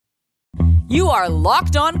You are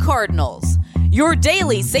Locked On Cardinals, your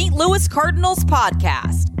daily St. Louis Cardinals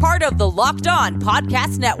podcast, part of the Locked On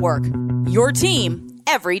Podcast Network, your team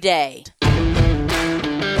every day.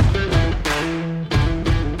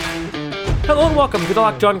 Hello and welcome to the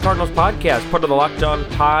Locked On Cardinals podcast, part of the Locked On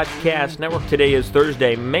Podcast Network. Today is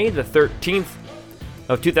Thursday, May the 13th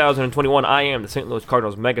of 2021. I am the St. Louis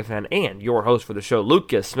Cardinals mega fan and your host for the show,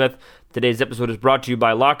 Lucas Smith. Today's episode is brought to you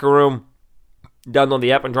by Locker Room. Download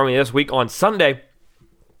the app and join me this week on Sunday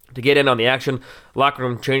to get in on the action. Locker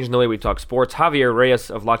Room changing the way we talk sports. Javier Reyes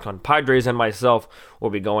of Locked On Padres and myself will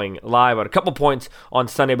be going live at a couple points on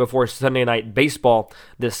Sunday before Sunday Night Baseball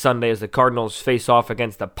this Sunday as the Cardinals face off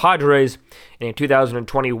against the Padres in a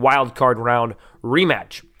 2020 Wild Card Round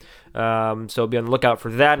rematch. So be on the lookout for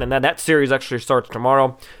that. And then that series actually starts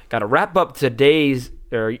tomorrow. Got to wrap up yesterday's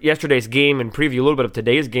game and preview a little bit of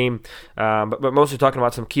today's game, but mostly talking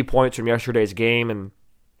about some key points from yesterday's game and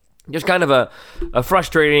just kind of a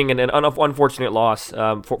frustrating and an unfortunate loss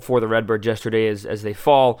for the Redbirds yesterday as they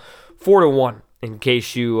fall 4-1. In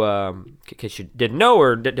case you didn't know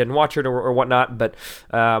or didn't watch it or whatnot, but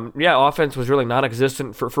offense was really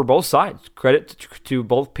non-existent for both sides. Credit to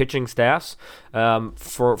both pitching staffs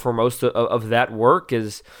for most of that work.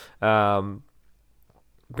 Is Brandon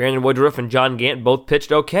Woodruff and John Gant both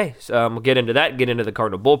pitched okay. So, we'll get into that, get into the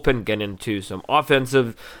Cardinal bullpen, get into some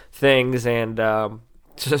offensive things, and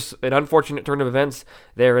just an unfortunate turn of events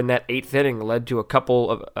there in that eighth inning led to a couple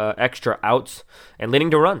of extra outs and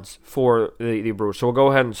leading to runs for the Brewers. So we'll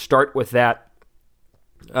go ahead and start with that.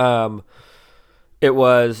 It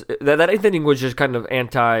was that eighth inning was just kind of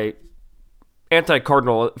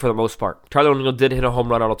anti-Cardinal for the most part. Tyler O'Neill did hit a home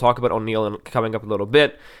run. I'll talk about O'Neill coming up a little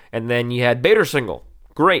bit. And then you had Bader single.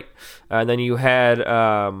 Great. And then you had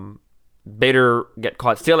Bader get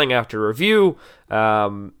caught stealing after review.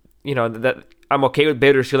 That I'm okay with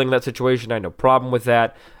Bader stealing that situation. I have no problem with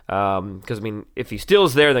that. Because, if he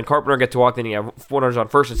steals there, then Carpenter gets to walk. Then you have runners on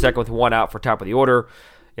first and second with one out for top of the order.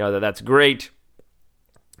 That's great.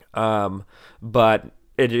 But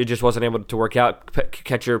it just wasn't able to work out.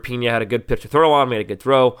 Catcher Pena had a good pitch to throw on, made a good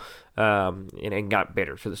throw, and got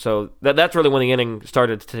Bader. So that's really when the inning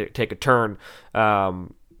started to take a turn.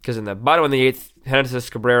 Because in the bottom of the eighth, Genesis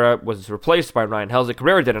Cabrera was replaced by Ryan Helsley.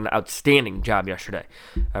 Cabrera did an outstanding job yesterday.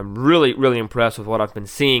 I'm really, really impressed with what I've been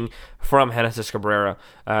seeing from Genesis Cabrera.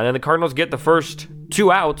 And then the Cardinals get the first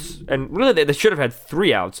two outs, and really they should have had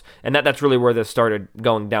three outs, and that's really where this started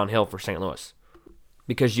going downhill for St. Louis.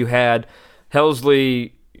 Because you had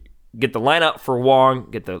Helsley get the lineup for Wong,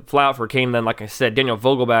 get the fly out for Kane, then like I said, Daniel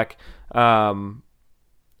Vogelbach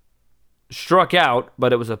struck out,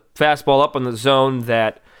 but it was a fastball up in the zone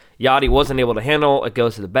that Yachty wasn't able to handle. It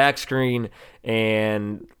goes to the back screen,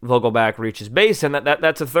 and Vogelbach reaches base, and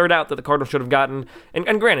that's a third out that the Cardinals should have gotten.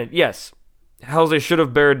 And granted, yes, Helsley should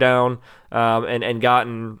have bared down and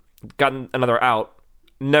gotten another out.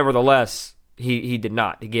 Nevertheless, he did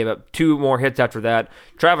not. He gave up two more hits after that.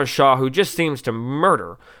 Travis Shaw, who just seems to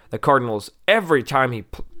murder the Cardinals every time he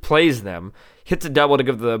plays them, hits a double to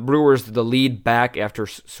give the Brewers the lead back after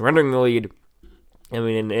surrendering the lead.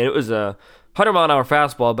 And it was a 100-mile-an-hour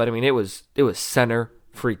fastball, but it was center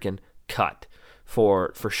freaking cut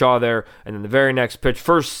for Shaw there. And then the very next pitch,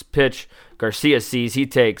 first pitch, Garcia sees, he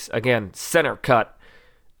takes, again, center cut.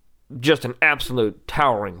 Just an absolute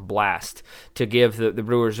towering blast to give the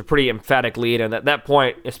Brewers a pretty emphatic lead. And at that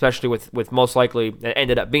point, especially with most likely, it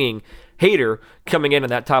ended up being Hader coming in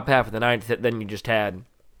that top half of the ninth, then you just had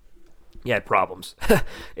problems.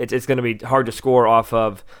 It's going to be hard to score off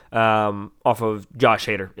of Josh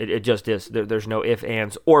Hader. It just is. There's no ifs,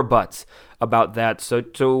 ands, or buts about that.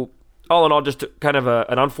 So all in all, just kind of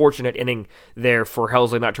an unfortunate inning there for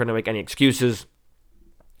Helsley, not trying to make any excuses.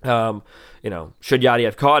 Should Yachty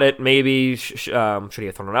have caught it? Maybe. Should he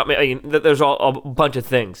have thrown it out? There's a bunch of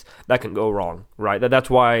things that can go wrong, right? That's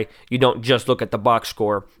why you don't just look at the box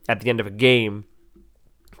score at the end of a game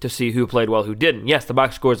to see who played well, who didn't. Yes, the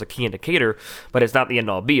box score is a key indicator, but it's not the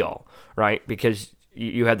end-all, be-all, right? Because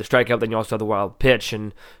you had the strikeout, then you also had the wild pitch,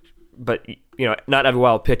 but not every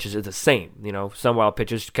wild pitch is the same. Some wild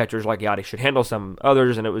pitches, catchers like Yachty should handle, some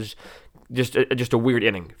others, and it was just a weird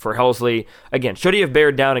inning for Helsley. Again, should he have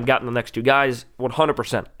bared down and gotten the next two guys?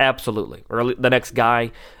 100%, absolutely. Or the next guy,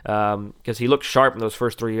 because he looked sharp in those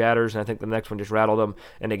first three batters, and I think the next one just rattled him.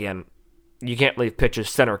 And again, you can't leave pitches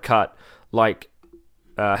center cut like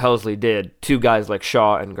Helsley did to guys like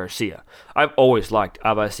Shaw and Garcia. I've always liked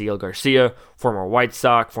Avisail Garcia, former White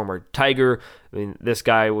Sox, former Tiger. This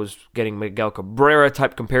guy was getting Miguel Cabrera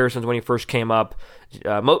type comparisons when he first came up,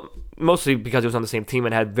 mostly because he was on the same team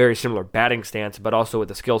and had very similar batting stance, but also with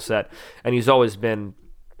the skill set. And he's always been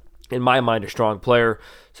in my mind, a strong player.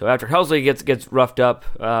 So after Helsley gets roughed up,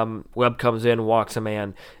 Webb comes in, walks a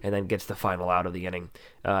man, and then gets the final out of the inning.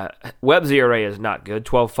 Webb's ERA is not good,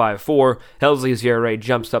 12.54. Helsley's ERA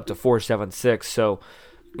jumps up to 4.76. So,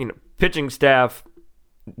 pitching staff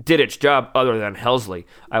did its job other than Helsley,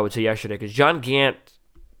 I would say, yesterday, because John Gant,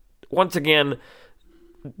 once again,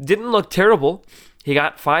 didn't look terrible. He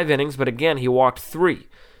got 5 innings, but again, he walked 3.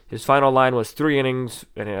 His final line was 3 innings,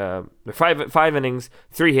 and 5 innings,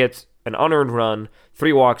 3 hits, an unearned run,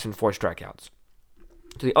 3 walks, and 4 strikeouts.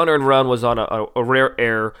 So the unearned run was on a rare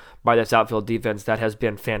error by this outfield defense that has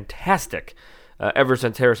been fantastic ever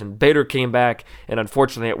since Harrison Bader came back, and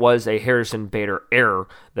unfortunately, it was a Harrison Bader error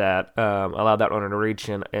that allowed that runner to reach,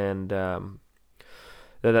 and that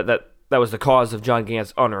was the cause of John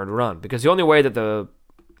Gant's unearned run. Because the only way that the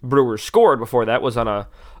Brewers scored before that was on a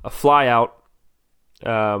fly out.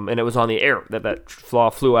 And it was on the air that flaw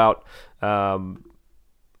flew out on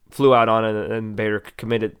it, and Bader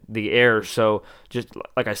committed the error. So just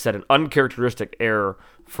like I said, an uncharacteristic error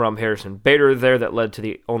from Harrison Bader there that led to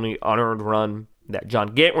the only unearned run that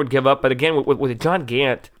John Gant would give up. But again, with John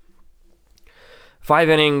Gant, 5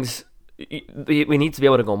 innings, we need to be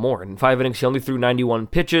able to go more. In 5 innings, he only threw 91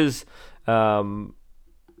 pitches,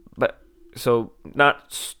 but so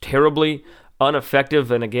not terribly ineffective.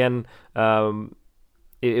 And again,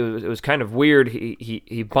 It was kind of weird.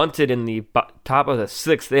 He bunted in the top of the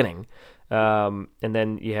 6th inning, and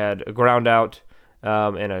then you had a ground out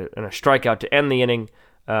and a strikeout to end the inning,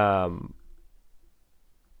 and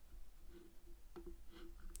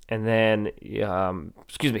then he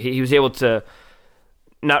was able to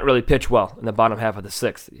not really pitch well in the bottom half of the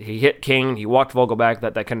 6th. He hit King, he walked Vogelbach,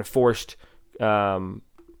 that kind of forced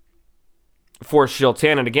Schultz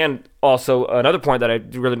in. And again, also another point that I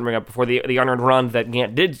really didn't bring up before, the unearned run that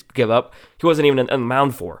Gant did give up, he wasn't even in the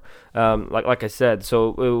mound for, like I said.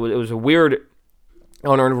 So it was a weird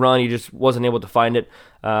unearned run. He just wasn't able to find it.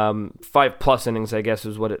 5+ innings, I guess,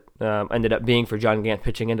 is what it ended up being for John Gant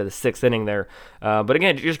pitching into the 6th inning there. But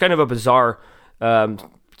again, just kind of a bizarre bottom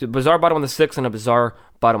of the 6th and a bizarre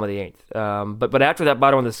bottom of the 8th. But after that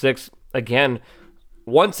bottom of the 6th,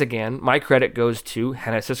 once again, my credit goes to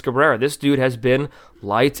Genesis Cabrera. This dude has been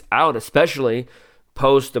lights out, especially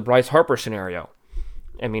post the Bryce Harper scenario.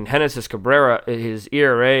 I mean, Genesis Cabrera, his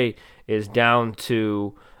ERA is down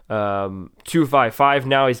to 2.55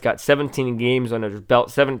 now. He's got 17 games under his belt,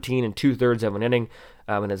 17 2/3 of an inning.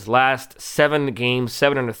 In his last 7 games,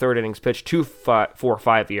 7 1/3 innings pitched,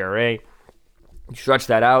 2.45 ERA. You stretch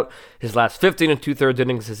that out. His last 15 2/3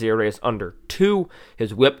 innings, his ERA is under 2.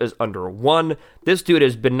 His WHIP is under 1. This dude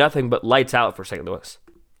has been nothing but lights out for St. Louis.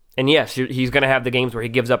 And yes, he's going to have the games where he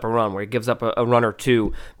gives up a run, where he gives up a run or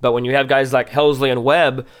 2. But when you have guys like Helsley and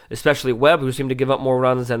Webb, especially Webb, who seem to give up more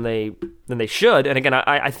runs than they should, and again,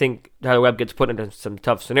 I think Tyler Webb gets put into some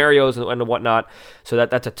tough scenarios and whatnot, so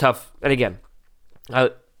that's a tough. And again,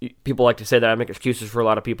 people like to say that I make excuses for a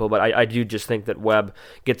lot of people, but I do just think that Webb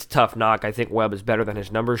gets a tough knock. I think Webb is better than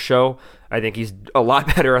his numbers show. I think he's a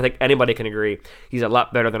lot better. I think anybody can agree he's a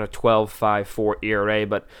lot better than a 12.54 ERA.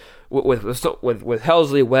 But with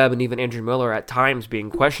Helsley, Webb, and even Andrew Miller at times being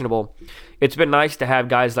questionable, it's been nice to have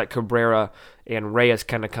guys like Cabrera and Reyes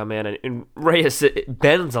kind of come in. And Reyes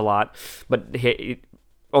bends a lot, but he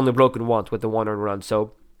only broken once with the 1 earned run.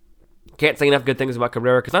 So can't say enough good things about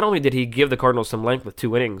Cabrera, because not only did he give the Cardinals some length with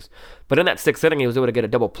 2 innings, but in that 6th inning, he was able to get a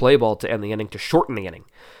double play ball to end the inning to shorten the inning.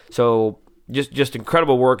 So just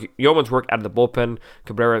incredible work. Yeoman's work out of the bullpen.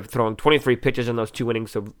 Cabrera throwing 23 pitches in those 2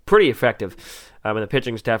 innings, so pretty effective. And the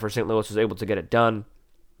pitching staff for St. Louis was able to get it done.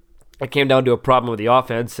 It came down to a problem with the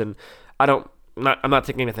offense, and I'm not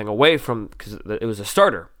taking anything away from, because it was a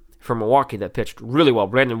starter from Milwaukee that pitched really well.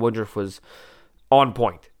 Brandon Woodruff was on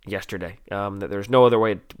point yesterday. There's no other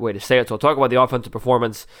way to say it. So I'll talk about the offensive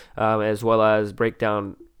performance as well as break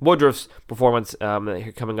down Woodruff's performance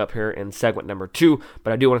coming up here in segment number 2.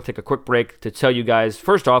 But I do want to take a quick break to tell you guys,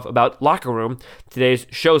 first off, about Locker Room, today's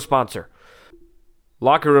show sponsor.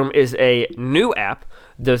 Locker Room is a new app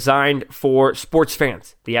designed for sports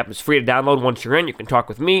fans. The app is free to download. Once you're in, you can talk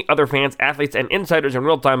with me, other fans, athletes, and insiders in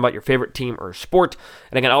real time about your favorite team or sport.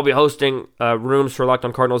 And again, I'll be hosting rooms for Locked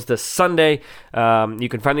On Cardinals this Sunday. You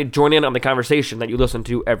can finally join in on the conversation that you listen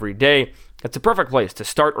to every day. It's a perfect place to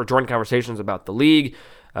start or join conversations about the league.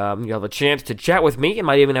 You'll have a chance to chat with me and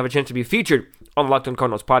might even have a chance to be featured on the Locked On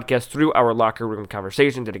Cardinals podcast through our Locker Room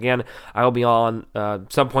conversations. And again, I will be on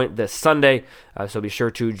some point this Sunday, so be sure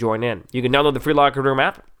to join in. You can download the free Locker Room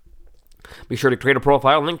app. Be sure to create a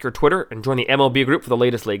profile, link your Twitter, and join the MLB group for the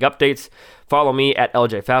latest league updates. Follow me at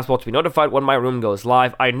LJ Fastball to be notified when my room goes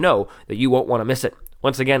live. I know that you won't want to miss it.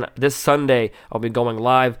 Once again, this Sunday, I'll be going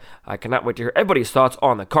live. I cannot wait to hear everybody's thoughts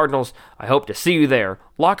on the Cardinals. I hope to see you there.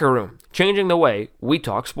 Locker Room, changing the way we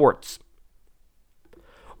talk sports.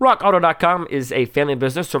 RockAuto.com is a family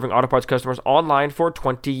business serving auto parts customers online for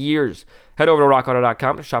 20 years. Head over to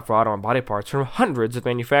RockAuto.com to shop for auto and body parts from hundreds of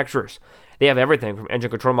manufacturers. They have everything from engine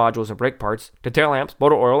control modules and brake parts to tail lamps,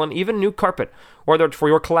 motor oil, and even new carpet. Whether it's for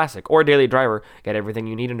your classic or daily driver, get everything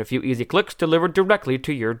you need in a few easy clicks delivered directly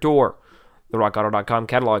to your door. The RockAuto.com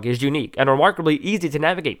catalog is unique and remarkably easy to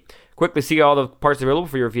navigate. Quickly see all the parts available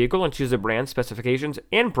for your vehicle and choose the brand, specifications,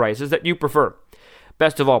 and prices that you prefer.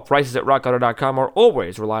 Best of all, prices at RockAuto.com are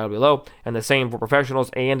always reliably low, and the same for professionals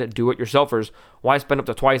and do-it-yourselfers. Why spend up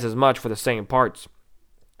to twice as much for the same parts?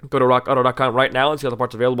 Go to RockAuto.com right now and see all the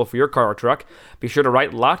parts available for your car or truck. Be sure to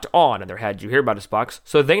write Locked On in their Had You Hear About Us box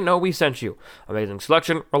so they know we sent you. Amazing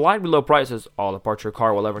selection, reliably low prices, all the parts your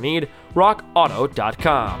car will ever need.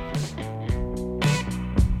 RockAuto.com.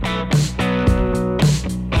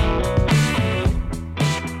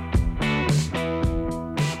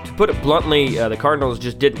 To put it bluntly, the Cardinals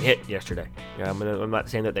just didn't hit yesterday. I'm not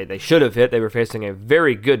saying that they should have hit. They were facing a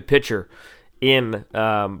very good pitcher in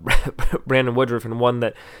Brandon Woodruff, and one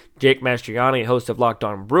that Jake Mastriani, host of Locked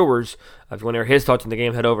On Brewers, if you want to hear his thoughts on the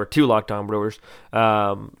game, head over to Locked On Brewers.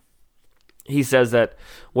 He says that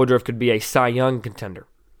Woodruff could be a Cy Young contender,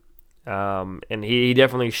 and he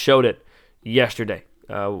definitely showed it yesterday.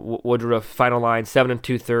 Woodruff, final line, 7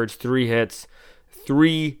 2/3,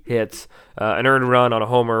 3 hits, an earned run on a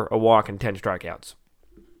homer, a walk, and 10 strikeouts.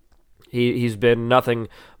 He's been nothing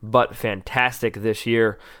but fantastic this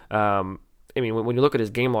year. I mean, when you look at his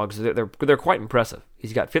game logs, they're quite impressive.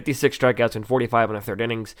 He's got 56 strikeouts in 45 and a third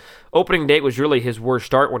innings. Opening date was really his worst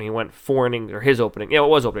start when he went 4 innings, or his opening. Yeah, it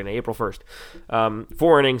was opening day, April 1st.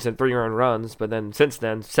 4 innings and 3 earned runs, but then since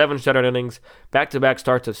then, 7 shutout innings, back-to-back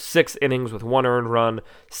starts of 6 innings with 1 earned run,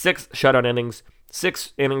 6 shutout innings,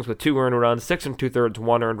 6 innings with 2 earned runs, 6 2/3,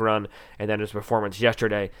 1 earned run, and then his performance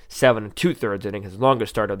yesterday, 7 2/3 inning, his longest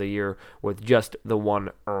start of the year with just the 1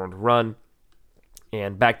 earned run.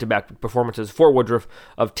 And back-to-back performances for Woodruff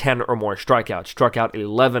of 10 or more strikeouts. Struck out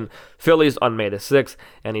 11 Phillies on May the 6th,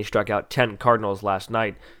 and he struck out 10 Cardinals last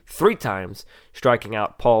night, 3 times, striking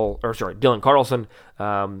out Dylan Carlson,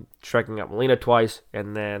 striking out Molina twice,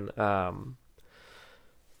 and then,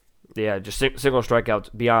 just single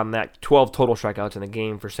strikeouts. Beyond that, 12 total strikeouts in the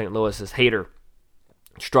game for St. Louis's Hader.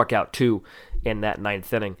 Struck out 2 in that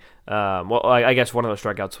 9th inning. I guess one of those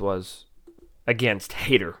strikeouts was against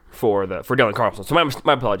Hader for Dylan Carlson. So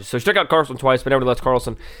my apologies. So he struck out Carlson twice, but nevertheless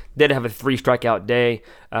Carlson did have a 3 strikeout day.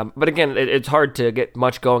 But again, it's hard to get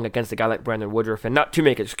much going against a guy like Brandon Woodruff, and not to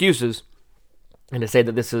make excuses and to say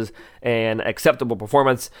that this is an acceptable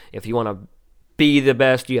performance. If you want to be the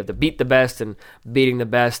best, you have to beat the best, and beating the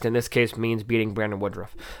best in this case means beating Brandon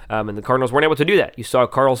Woodruff. And the Cardinals weren't able to do that. You saw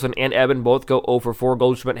Carlson and Eben both go 0 for 4.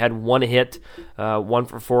 Goldschmidt had 1 hit, 1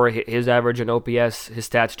 for 4. His average and OPS, his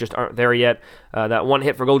stats just aren't there yet. That 1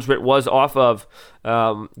 hit for Goldschmidt was off of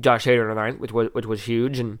Josh Hader in the 9th, which was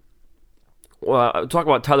huge. And talk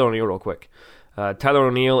about Tyler O'Neill real quick. Tyler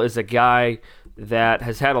O'Neill is a guy that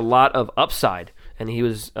has had a lot of upside, and he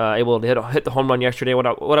was able to hit the home run yesterday. What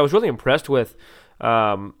I was really impressed with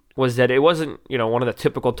was that it wasn't one of the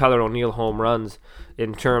typical Tyler O'Neill home runs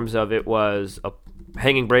in terms of it was a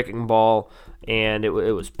hanging breaking ball, and it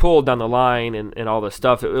was pulled down the line and all this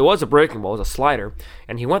stuff. It was a breaking ball, it was a slider,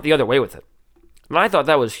 and he went the other way with it. And I thought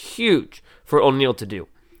that was huge for O'Neill to do.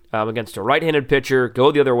 Against a right-handed pitcher,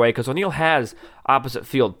 go the other way, because O'Neill has opposite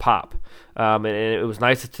field pop. And it was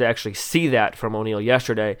nice to actually see that from O'Neill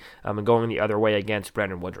yesterday, and going the other way against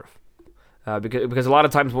Brandon Woodruff. Because a lot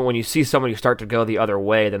of times when you see somebody start to go the other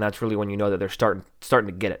way, then that's really when you know that they're starting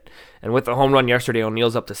to get it. And with the home run yesterday,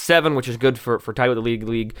 O'Neill's up to 7, which is good for tied with the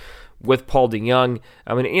league with Paul DeJong.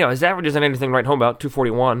 I mean, his average isn't anything to write home about,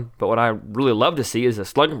 241, but what I really love to see is a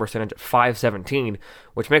slugging percentage at 517,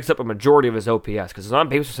 which makes up a majority of his OPS, because his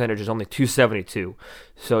on-base percentage is only 272.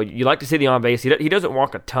 So you like to see the on-base. He doesn't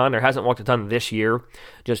walk a ton, or hasn't walked a ton this year,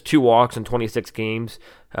 just 2 walks in 26 games.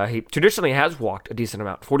 He traditionally has walked a decent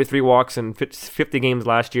amount, 43 walks in 50 games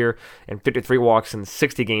last year, and 53 walks in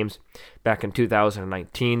 60 games back in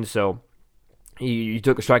 2019, so you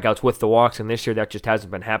took the strikeouts with the walks, and this year that just hasn't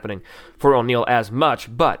been happening for O'Neill as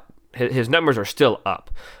much, but his numbers are still up.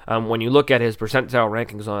 When you look at his percentile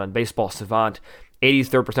rankings on Baseball Savant,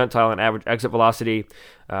 83rd percentile in average exit velocity,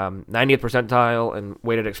 90th percentile in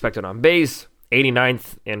weighted expected on base,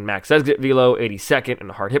 89th in max exit velo, 82nd in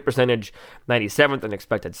hard hit percentage, 97th in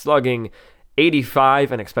expected slugging,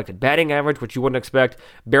 85 in expected batting average, which you wouldn't expect,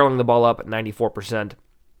 barreling the ball up at 94%.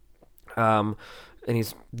 And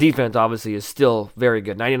his defense, obviously, is still very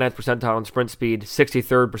good. 99th percentile in sprint speed,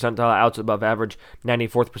 63rd percentile outs above average,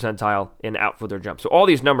 94th percentile in out for their jump. So all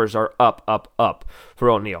these numbers are up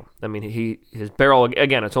for O'Neal. I mean, his barrel,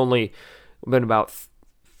 again, it's only been about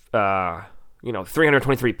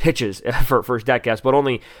 323 pitches for StatCast, but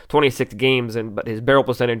only 26 games. But his barrel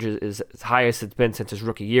percentage is as high as it's been since his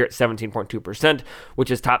rookie year at 17.2%,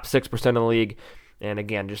 which is top 6% in the league. And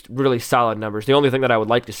again, just really solid numbers. The only thing that I would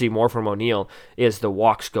like to see more from O'Neal is the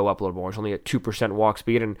walks go up a little more. It's only at 2% walk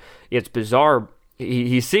speed, and it's bizarre.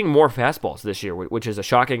 He's seeing more fastballs this year, which is a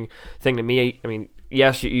shocking thing to me. I mean,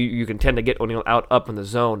 yes, you can tend to get O'Neal up in the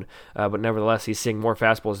zone, but nevertheless, he's seeing more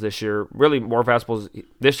fastballs this year. Really more fastballs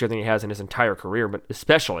this year than he has in his entire career, but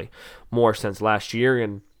especially more since last year.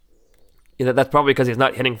 And that's probably because he's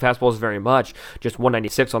not hitting fastballs very much, just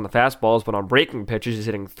 196 on the fastballs, but on breaking pitches, he's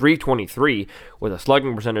hitting 323 with a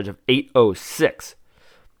slugging percentage of 806.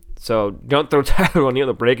 So don't throw Tyler O'Neill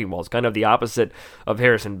the breaking balls, kind of the opposite of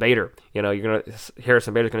Harrison Bader.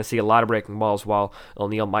 Harrison Bader's going to see a lot of breaking balls while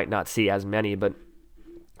O'Neal might not see as many. But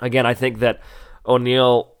again, I think that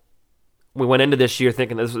O'Neal, we went into this year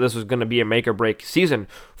thinking this was going to be a make-or-break season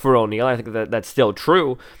for O'Neal. I think that that's still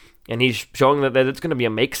true. And he's showing that it's going to be a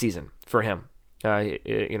make season for him.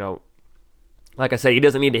 Like I said, he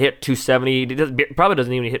doesn't need to hit 270. He probably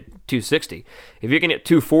doesn't even hit 260. If you can hit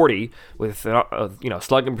 240 with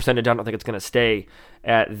slugging percentage, I don't think it's going to stay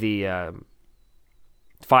at the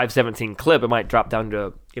 517 clip. It might drop down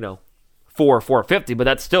to 450, but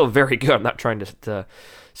that's still very good. I'm not trying to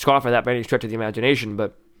scoff at that by any stretch of the imagination,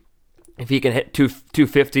 but if he can hit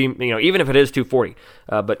 250, even if it is 240,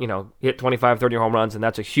 but hit 25, 30 home runs, and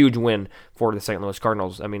that's a huge win for the St. Louis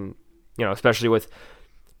Cardinals. I mean, especially with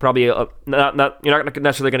probably you're not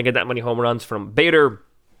necessarily going to get that many home runs from Bader.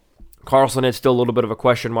 Carlson is still a little bit of a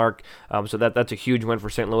question mark, so that's a huge win for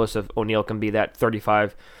St. Louis if O'Neal can be that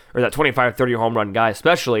 35 or that 25, 30 home run guy,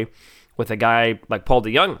 especially with a guy like Paul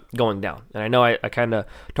DeJong going down. And I know I kind of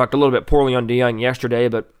talked a little bit poorly on DeJong yesterday,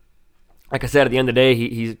 but like I said, at the end of the day,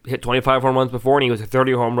 he's hit 25 home runs before, and he was a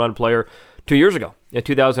 30 home run player 2 years ago, in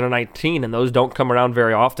 2019, and those don't come around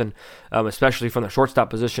very often, especially from the shortstop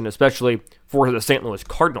position, especially for the St. Louis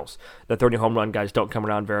Cardinals. The 30 home run guys don't come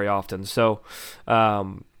around very often. So I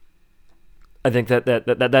think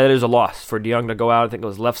that is a loss for DeJong to go out. I think it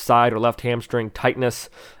was left side or left hamstring tightness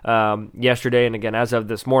yesterday, and again, as of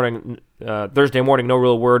this morning, Thursday morning, no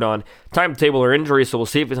real word on timetable or injury, so we'll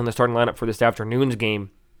see if he's in the starting lineup for this afternoon's game.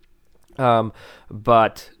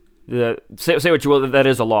 But say what you will, that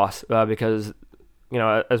is a loss because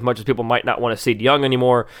as much as people might not want to see DeJong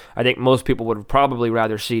anymore, I think most people would probably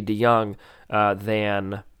rather see DeJong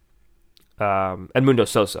than Edmundo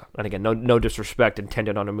Sosa. And again, no disrespect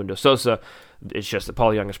intended on Edmundo Sosa. It's just that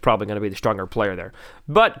Paul DeJong is probably going to be the stronger player there.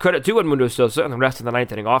 But credit to Edmundo Sosa and the rest of the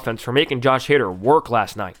ninth inning offense for making Josh Hader work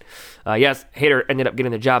last night. Yes, Hader ended up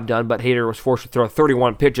getting the job done, but Hader was forced to throw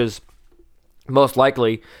 31 pitches, most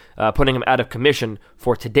likely putting him out of commission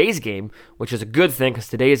for today's game, which is a good thing because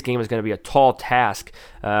today's game is going to be a tall task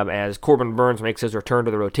as Corbin Burns makes his return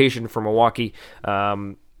to the rotation for Milwaukee.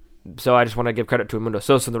 So I just want to give credit to Edmundo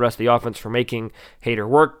Sosa and the rest of the offense for making Hader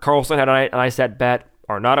work. Carlson had a nice at-bat.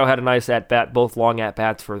 Arenado had a nice at-bat, both long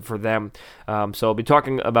at-bats for them. So I'll be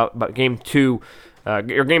talking about Game 2, or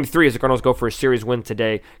Game 3 as the Cardinals go for a series win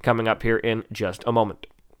today, coming up here in just a moment.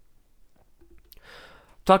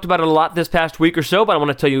 Talked about it a lot this past week or so, but I want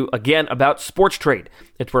to tell you again about Sports Trade.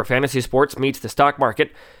 It's where fantasy sports meets the stock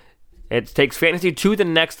market. It takes fantasy to the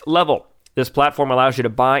next level. This platform allows you to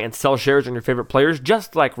buy and sell shares in your favorite players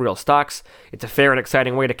just like real stocks. It's a fair and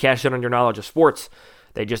exciting way to cash in on your knowledge of sports.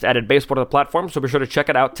 They just added baseball to the platform, so be sure to check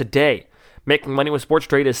it out today. Making money with Sports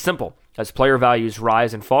Trade is simple, as player values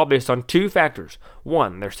rise and fall based on two factors.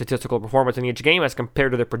 One, their statistical performance in each game as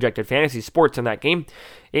compared to their projected fantasy sports in that game,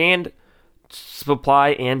 and supply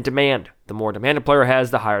and demand. The more demand a player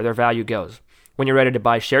has, the higher their value goes. When you're ready to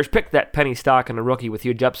buy shares, pick that penny stock in a rookie with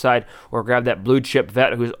huge upside, or grab that blue chip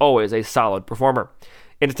vet who's always a solid performer.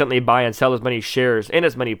 Instantly buy and sell as many shares in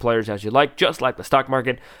as many players as you like, just like the stock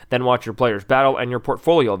market, then watch your players battle and your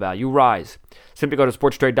portfolio value rise. Simply go to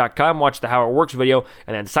sportstrade.com, watch the How It Works video,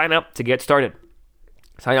 and then sign up to get started.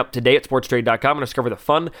 Sign up today at sportstrade.com and discover the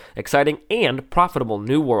fun, exciting, and profitable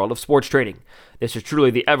new world of sports trading. This is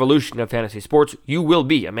truly the evolution of fantasy sports. You will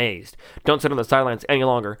be amazed. Don't sit on the sidelines any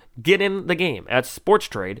longer. Get in the game at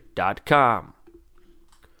sportstrade.com.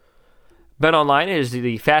 BetOnline is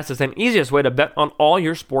the fastest and easiest way to bet on all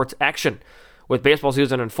your sports action. With baseball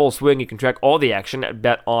season in full swing, you can track all the action at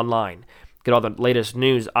BetOnline. Get all the latest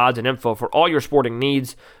news, odds, and info for all your sporting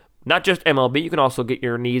needs. Not just MLB, you can also get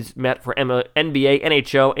your needs met for NBA,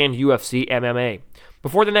 NHL, and UFC MMA.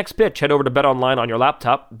 Before the next pitch, head over to BetOnline on your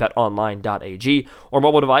laptop, betonline.ag, or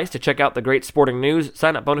mobile device to check out the great sporting news,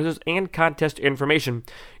 sign-up bonuses, and contest information.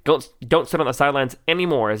 Don't sit on the sidelines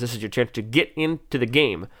anymore, as this is your chance to get into the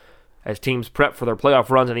game as teams prep for their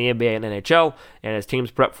playoff runs in the NBA and NHL, and as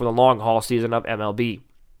teams prep for the long-haul season of MLB.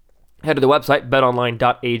 Head to the website,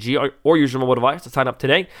 betonline.ag, or use your mobile device to sign up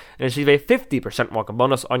today and receive a 50% welcome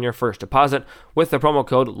bonus on your first deposit with the promo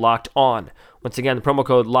code LOCKEDON. Once again, the promo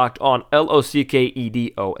code LOCKEDON,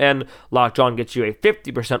 LOCKEDON. Locked On gets you a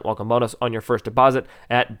 50% welcome bonus on your first deposit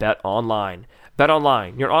at BetOnline.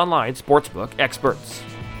 BetOnline, your online sportsbook experts.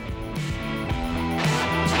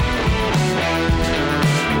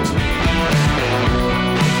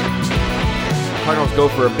 Cardinals go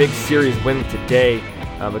for a big series win today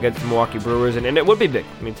against the Milwaukee Brewers, and it would be big.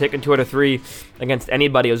 I mean, taking 2 out of 3 against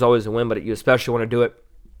anybody is always a win, but you especially want to do it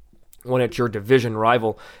when it's your division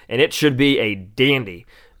rival, and it should be a dandy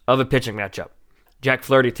of a pitching matchup. Jack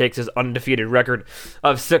Flaherty takes his undefeated record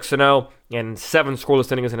of 6-0 and 7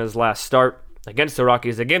 scoreless innings in his last start against the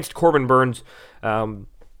Rockies, against Corbin Burnes. 2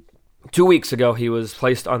 weeks ago, he was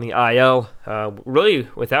placed on the IL, really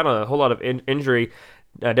without a whole lot of injury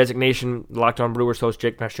designation. Locked On Brewers host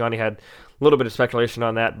Jake Mastriani had a little bit of speculation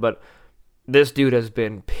on that, but this dude has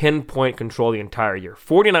been pinpoint control the entire year.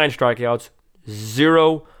 49 strikeouts,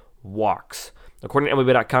 0 walks. According to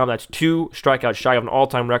MLB.com, that's 2 strikeouts shy of an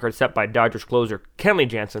all-time record set by Dodgers closer Kenley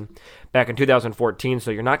Jansen back in 2014, so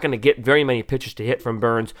you're not going to get very many pitches to hit from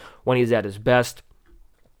Burnes when he's at his best.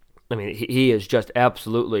 I mean, he is just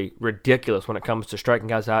absolutely ridiculous when it comes to striking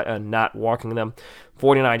guys out and not walking them.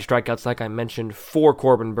 49 strikeouts, like I mentioned, for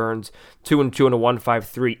Corbin Burnes, 2-2 and a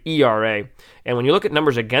 1.53 ERA. And when you look at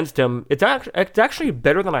numbers against him, it's actually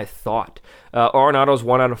better than I thought. Arenado's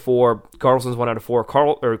 1 out of 4, Carlson's 1 out of 4,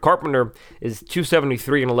 Carpenter is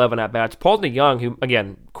 273 and 11 at-bats. Paul DeJong, who,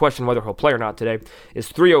 again, question whether he'll play or not today, is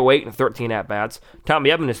 308 and 13 at-bats. Tommy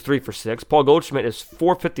Edman is 3 for 6. Paul Goldschmidt is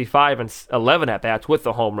 455 and 11 at-bats with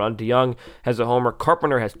the home run. DeJong has a homer.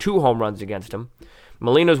 Carpenter has 2 home runs against him.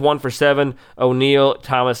 Molina's 1 for 7. O'Neill,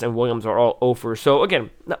 Thomas, and Williams are all 0 for. So, again,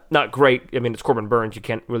 not great. I mean, it's Corbin Burnes. You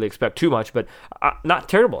can't really expect too much, but not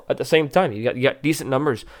terrible at the same time. You got decent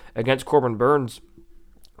numbers against Corbin Burnes,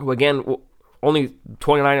 who, again, only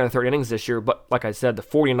 29 out of 30 innings this year, but like I said, the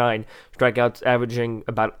 49 strikeouts, averaging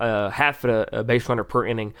about half a base runner per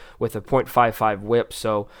inning with a .55 whip.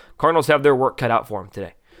 So, Cardinals have their work cut out for them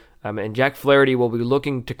today. And Jack Flaherty will be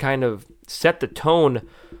looking to kind of set the tone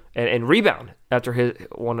and rebound after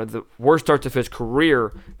one of the worst starts of his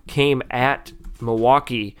career came at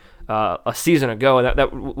Milwaukee a season ago, and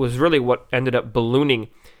that was really what ended up ballooning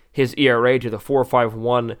his ERA to the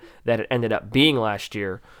 4.51 that it ended up being last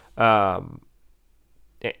year. And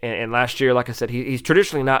last year, like I said, he's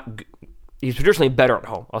traditionally better at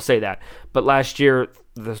home. I'll say that. But last year,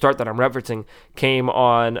 the start that I'm referencing came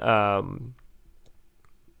on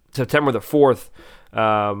September the 4th.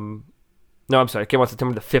 It came on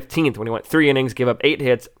September the 15th when he went 3 innings, gave up 8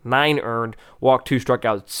 hits, 9 earned, walked 2, struck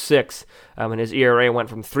out 6, and his ERA went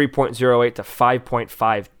from 3.08 to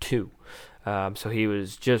 5.52. So he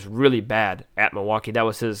was just really bad at Milwaukee. That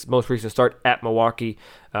was his most recent start at Milwaukee.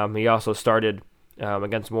 He also started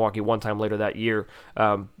against Milwaukee one time later that year.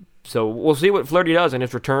 So we'll see what Flaherty does in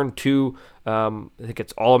his return to, I think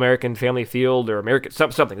it's All-American Family Field or American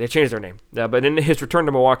something. They changed their name. But in his return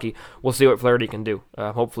to Milwaukee, we'll see what Flaherty can do.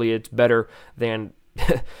 Hopefully it's better than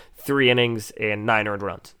 3 innings and 9 earned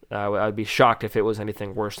runs. I'd be shocked if it was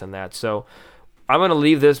anything worse than that. So I'm going to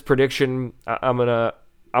leave this prediction. I'm going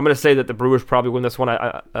to say that the Brewers probably win this one.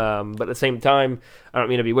 But at the same time, I don't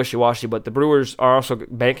mean to be wishy-washy, but the Brewers are also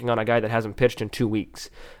banking on a guy that hasn't pitched in 2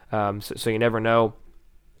 weeks. So you never know.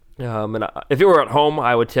 And if it were at home,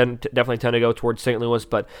 I would definitely tend to go towards St. Louis,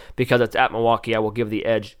 but because it's at Milwaukee, I will give the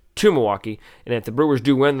edge to Milwaukee. And if the Brewers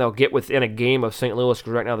do win, they'll get within a game of St. Louis,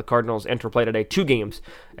 because right now the Cardinals enter play today 2 games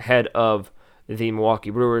ahead of the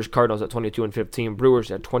Milwaukee Brewers. Cardinals at 22-15,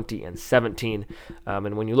 Brewers at 20-17.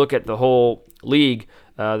 And when you look at the whole league,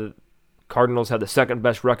 Cardinals have the second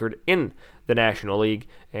best record in the National League,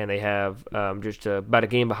 and they have just about a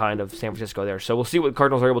game behind of San Francisco there. So we'll see what the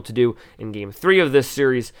Cardinals are able to do in Game 3 of this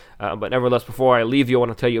series. But nevertheless, before I leave you, I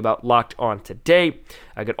want to tell you about Locked On Today.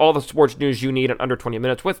 I get all the sports news you need in under 20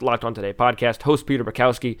 minutes with Locked On Today podcast. Host Peter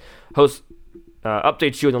Bukowski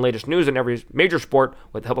updates you on the latest news in every major sport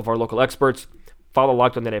with the help of our local experts. Follow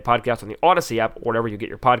Locked On Today podcast on the Odyssey app or wherever you get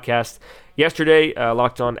your podcasts. Yesterday,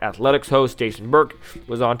 Locked On Athletics host Jason Burke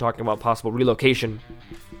was on talking about possible relocation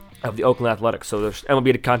of the Oakland Athletics. So there's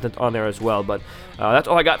MLB content on there as well. But that's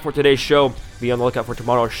all I got for today's show. Be on the lookout for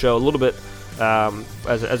tomorrow's show. A little bit,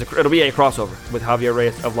 it'll be a crossover with Javier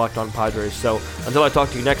Reyes of Locked On Padres. So until I talk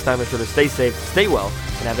to you next time, make sure to stay safe, stay well,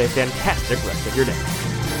 and have a fantastic rest of your day.